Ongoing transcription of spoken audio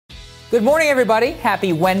Good morning, everybody.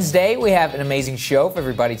 Happy Wednesday. We have an amazing show for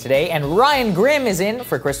everybody today. And Ryan Grimm is in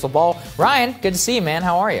for Crystal Ball. Ryan, good to see you, man.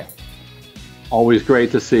 How are you? Always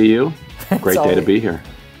great to see you. Great day to be here.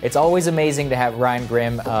 It's always amazing to have Ryan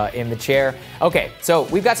Grimm in the chair. Okay, so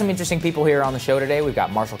we've got some interesting people here on the show today. We've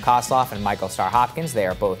got Marshall Kosloff and Michael Starr-Hopkins. They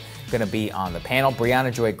are both going to be on the panel.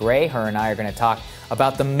 Brianna Joy Gray, her and I are going to talk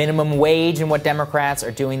about the minimum wage and what Democrats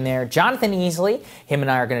are doing there. Jonathan Easley, him and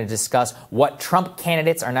I are going to discuss what Trump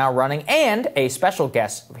candidates are now running, and a special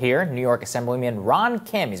guest here, New York Assemblyman Ron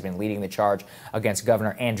Kim. He's been leading the charge against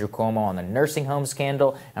Governor Andrew Cuomo on the nursing home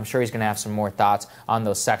scandal. I'm sure he's going to have some more thoughts on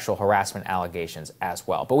those sexual harassment allegations as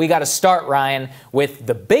well. But we got to start, Ryan, with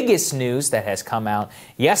the biggest news that has come out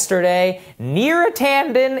yesterday. Neera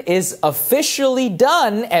Tanden is officially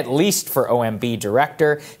done, at least for OMB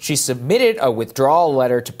director. She submitted a withdrawal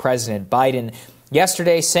letter to President Biden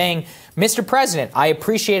yesterday saying, Mr. President, I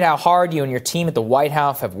appreciate how hard you and your team at the White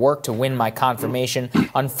House have worked to win my confirmation.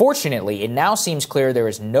 Unfortunately, it now seems clear there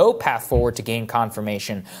is no path forward to gain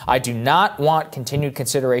confirmation. I do not want continued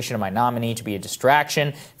consideration of my nominee to be a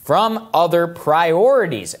distraction from other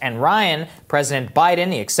priorities. And Ryan, President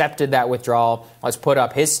Biden, he accepted that withdrawal. Let's put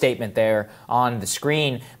up his statement there on the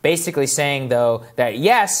screen, basically saying, though, that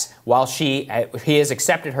yes, while he has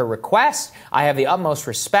accepted her request, I have the utmost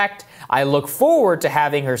respect. I look forward to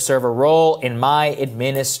having her serve a role in my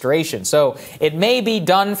administration. So it may be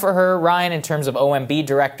done for her, Ryan, in terms of OMB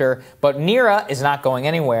director, but Neera is not going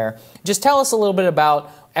anywhere. Just tell us a little bit about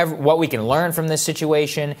what we can learn from this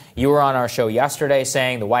situation. You were on our show yesterday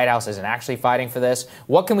saying the White House isn't actually fighting for this.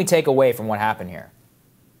 What can we take away from what happened here?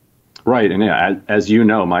 Right, and yeah, as you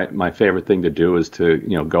know, my favorite thing to do is to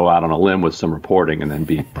go out on a limb with some reporting and then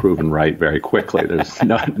be proven right very quickly. There's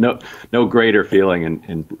no greater feeling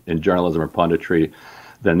in journalism or punditry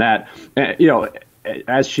than that.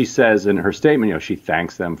 As she says in her statement, she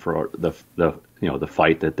thanks them for the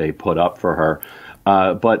fight that they put up for her,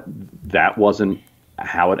 but that wasn't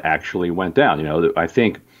how it actually went down. I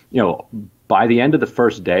think by the end of the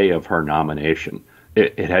first day of her nomination,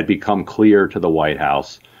 it had become clear to the White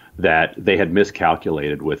House that they had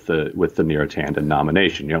miscalculated with the Neera Tanden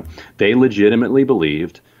nomination. They legitimately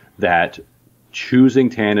believed that choosing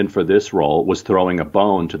Tanden for this role was throwing a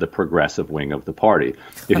bone to the progressive wing of the party.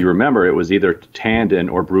 If you remember, it was either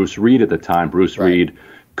Tanden or Bruce Reed at the time. Bruce Reed,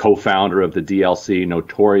 co-founder of the DLC,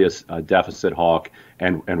 notorious deficit hawk,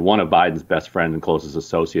 and one of Biden's best friends and closest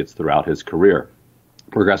associates throughout his career.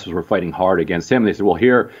 Progressives were fighting hard against him. They said, well,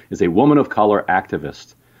 here is a woman of color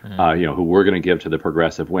activist who we're going to give to the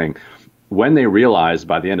progressive wing. When they realized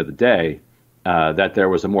by the end of the day that there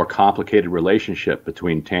was a more complicated relationship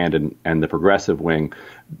between Tanden and the progressive wing,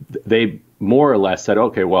 they more or less said,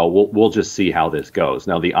 okay, well, we'll just see how this goes.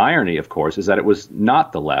 Now, the irony, of course, is that it was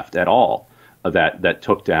not the left at all that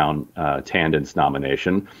took down Tanden's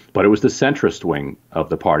nomination, but it was the centrist wing of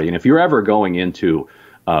the party. And if you're ever going into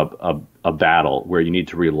a battle where you need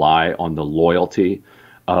to rely on the loyalty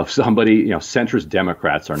of somebody, centrist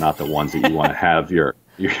Democrats are not the ones that you want to have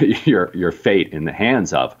your fate in the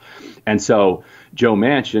hands of. And so Joe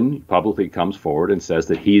Manchin publicly comes forward and says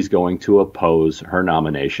that he's going to oppose her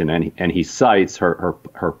nomination, and he cites her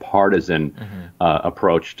partisan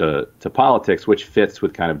approach to politics, which fits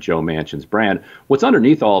with kind of Joe Manchin's brand. What's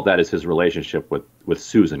underneath all of that is his relationship with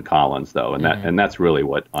Susan Collins, though, and that's really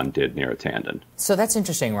what undid Neera Tanden. So that's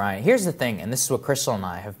interesting, Ryan. Here's the thing, and this is what Crystal and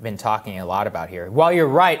I have been talking a lot about here. While you're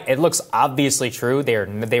right, it looks obviously true.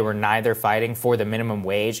 They were neither fighting for the minimum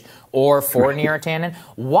wage or for Neera Tanden.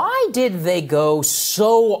 Why did they go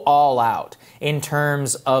so all out in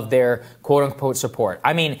terms of their quote-unquote support?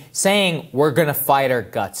 I mean, saying we're going to fight our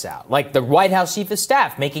guts out. Like the White House Chief of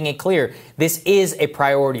Staff making it clear this is a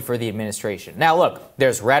priority for the administration. Now, look,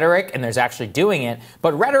 there's rhetoric and there's actually doing it,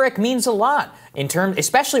 but rhetoric means a lot in terms,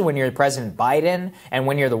 especially when you're President Biden and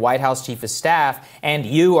when you're the White House Chief of Staff and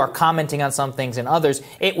you are commenting on some things and others.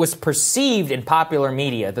 It was perceived in popular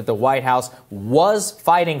media that the White House was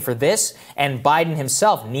fighting for this, and Biden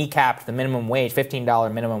himself kneecapped the minimum wage,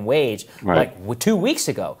 $15 minimum wage, like 2 weeks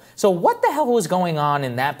ago. So what the hell was going on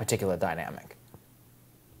in that particular dynamic?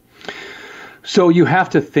 So you have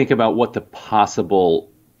to think about what the possible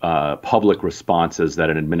public responses that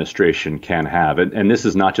an administration can have. And this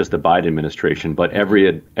is not just the Biden administration, but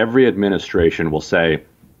every administration will say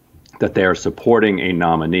that they are supporting a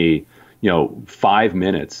nominee, 5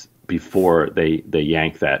 minutes before they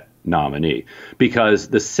yank that nominee. Because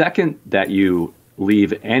the second that you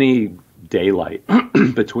leave any daylight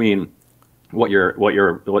between what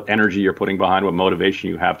energy you're putting behind, what motivation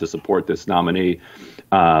you have to support this nominee,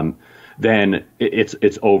 then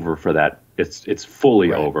it's over for that. It's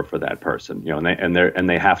fully over for that person, and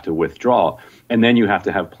they have to withdraw. And then you have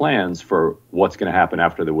to have plans for what's going to happen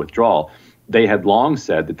after the withdrawal. They had long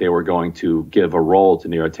said that they were going to give a role to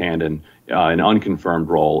Neera Tanden, an unconfirmed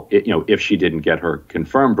role, if she didn't get her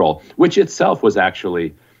confirmed role, which itself was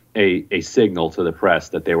actually a signal to the press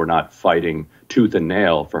that they were not fighting tooth and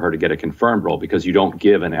nail for her to get a confirmed role, because you don't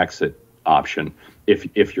give an exit option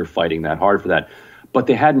if you're fighting that hard for that. But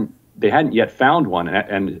they hadn't yet found one,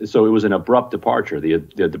 and so it was an abrupt departure. The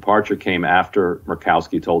departure came after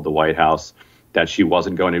Murkowski told the White House that she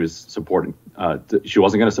wasn't going to support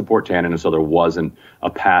Tanden, and so there wasn't a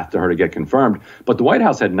path to her to get confirmed. But the White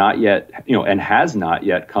House had not yet, and has not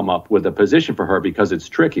yet come up with a position for her, because it's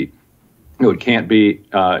tricky. It can't be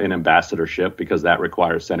an ambassadorship, because that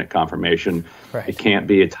requires Senate confirmation. Right. It can't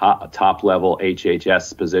be a top level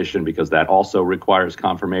HHS position, because that also requires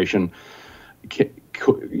confirmation.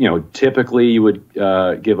 Typically you would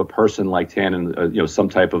give a person like Tanden, some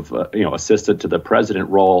type of assistant to the president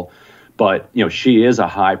role. But, she is a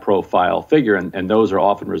high profile figure, and those are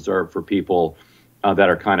often reserved for people that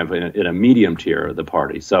are kind of in a medium tier of the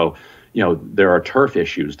party. So, there are turf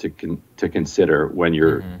issues to consider when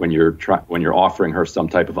you're offering her some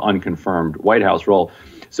type of unconfirmed White House role.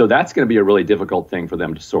 So that's going to be a really difficult thing for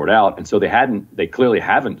them to sort out. And so they clearly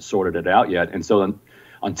haven't sorted it out yet. And so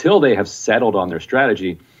until they have settled on their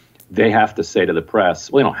strategy, they have to say to the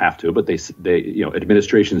press, well, they don't have to, but they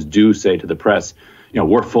administrations do say to the press,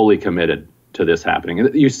 we're fully committed to this happening.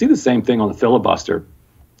 And you see the same thing on the filibuster.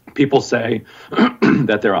 People say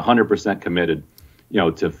that they're 100% committed,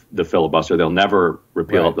 to the filibuster. They'll never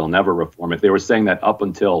repeal it. They'll never reform it. They were saying that up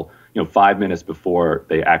until, 5 minutes before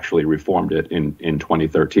they actually reformed it in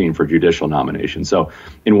 2013 for judicial nomination. So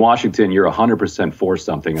in Washington, you're 100% for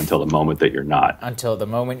something until the moment that you're not. Until the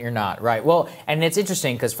moment you're not. Right. Well, and it's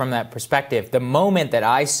interesting because from that perspective, the moment that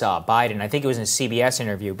I saw Biden, I think it was in a CBS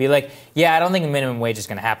interview, be like, yeah, I don't think the minimum wage is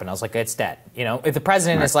going to happen. I was like, it's dead. If the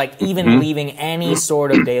president is like even leaving any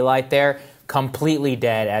sort of daylight there, completely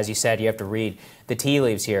dead. As you said, you have to read the tea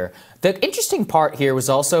leaves here. The interesting part here was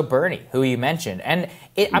also Bernie, who you mentioned. And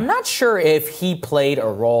I'm not sure if he played a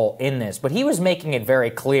role in this, but he was making it very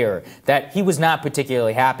clear that he was not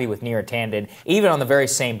particularly happy with Neera Tanden, even on the very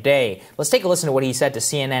same day. Let's take a listen to what he said to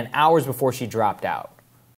CNN hours before she dropped out.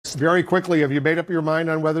 Very quickly, have you made up your mind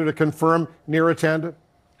on whether to confirm Neera Tanden?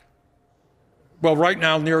 Well, right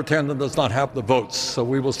now, Neera Tanden does not have the votes, so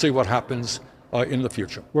we will see what happens in the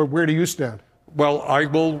future. Where do you stand? Well, I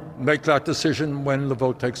will make that decision when the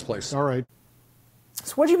vote takes place. All right.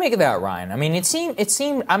 So what do you make of that, Ryan? I mean, it seemed,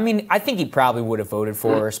 I think he probably would have voted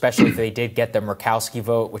for her, especially if they did get the Murkowski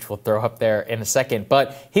vote, which we'll throw up there in a second.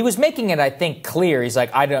 But he was making it, I think, clear. He's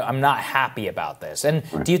like, I'm not happy about this. And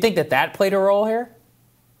do you think that played a role here?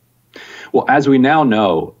 Well, as we now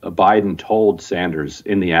know, Biden told Sanders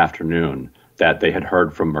in the afternoon that they had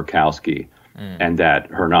heard from Murkowski and that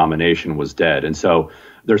her nomination was dead. And so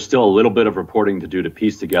there's still a little bit of reporting to do to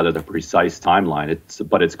piece together the precise timeline.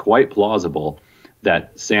 But it's quite plausible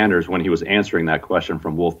that Sanders, when he was answering that question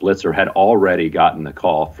from Wolf Blitzer, had already gotten the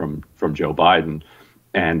call from Joe Biden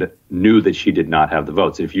and knew that she did not have the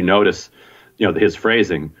votes. If you notice, his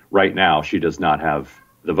phrasing, right now, she does not have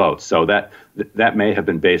the votes. So that may have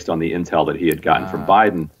been based on the intel that he had gotten from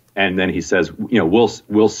Biden. And then he says,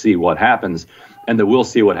 we'll see what happens. And the we'll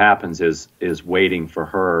see what happens is waiting for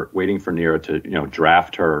Neera to,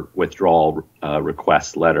 draft her withdrawal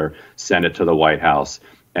request letter, send it to the White House,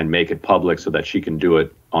 and make it public so that she can do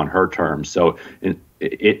it on her terms. So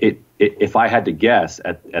if I had to guess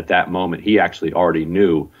at that moment, he actually already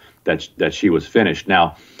knew that she was finished.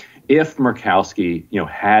 Now, if Murkowski,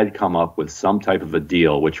 had come up with some type of a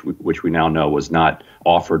deal, which we now know was not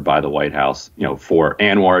offered by the White House, for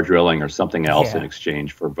ANWR drilling or something else in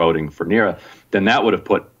exchange for voting for Neera, then that would have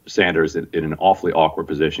put Sanders in an awfully awkward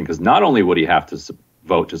position, because not only would he have to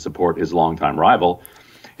vote to support his longtime rival,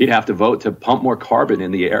 he'd have to vote to pump more carbon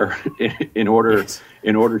in the air in order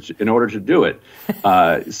to do it.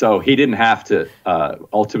 So he didn't have to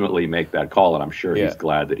ultimately make that call, and I'm sure he's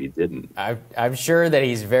glad that he didn't. I'm sure that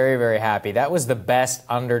he's very, very happy. That was the best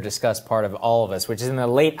under-discussed part of all of us, which is in the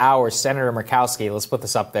late hours, Senator Murkowski, let's put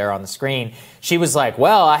this up there on the screen, she was like,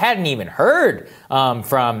 well, I hadn't even heard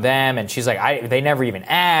from them, and she's like, they never even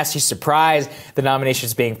asked. She's surprised the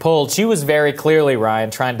nomination's being pulled. She was very clearly, Ryan,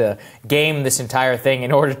 trying to game this entire thing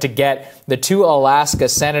in order order to get the 2 Alaska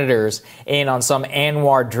senators in on some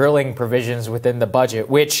ANWR drilling provisions within the budget,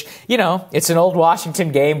 which, you know, it's an old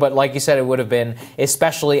Washington game, but like you said, it would have been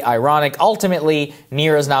especially ironic. Ultimately,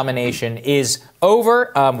 Neera's nomination is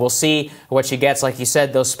over. We'll see what she gets. Like you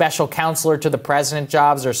said, those special counselor to the president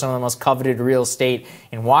jobs are some of the most coveted real estate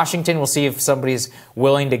in Washington. We'll see if somebody's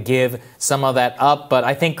willing to give some of that up. But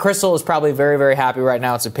I think Crystal is probably very, very happy right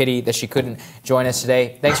now. It's a pity that she couldn't join us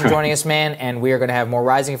today. Thanks for joining us, man. And we are going to have more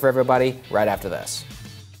Rising for everybody right after this.